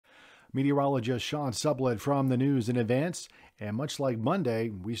Meteorologist Sean Sublette from the News in Advance. And much like Monday,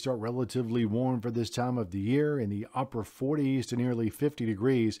 we start relatively warm for this time of the year in the upper 40s to nearly 50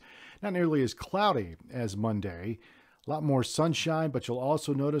 degrees. Not nearly as cloudy as Monday. A lot more sunshine, but you'll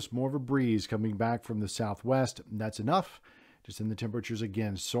also notice more of a breeze coming back from the southwest. That's enough to send the temperatures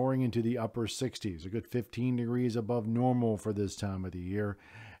again soaring into the upper 60s, a good 15 degrees above normal for this time of the year.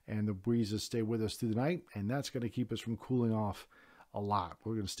 And the breezes stay with us through the night, and that's going to keep us from cooling off a lot.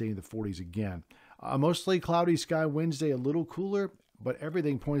 We're going to stay in the 40s again. Mostly cloudy sky Wednesday, a little cooler, but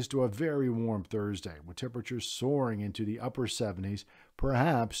everything points to a very warm Thursday with temperatures soaring into the upper 70s,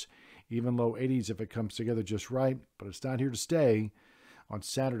 perhaps even low 80s if it comes together just right, but it's not here to stay. On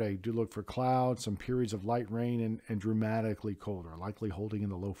Saturday, do look for clouds, some periods of light rain, and dramatically colder, likely holding in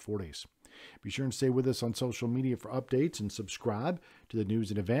the low 40s. Be sure and stay with us on social media for updates and subscribe to the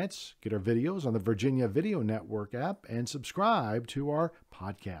News in Advance. Get our videos on the Virginia Video Network app and subscribe to our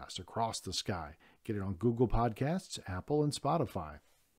podcast, Across the Sky. Get it on Google Podcasts, Apple, and Spotify.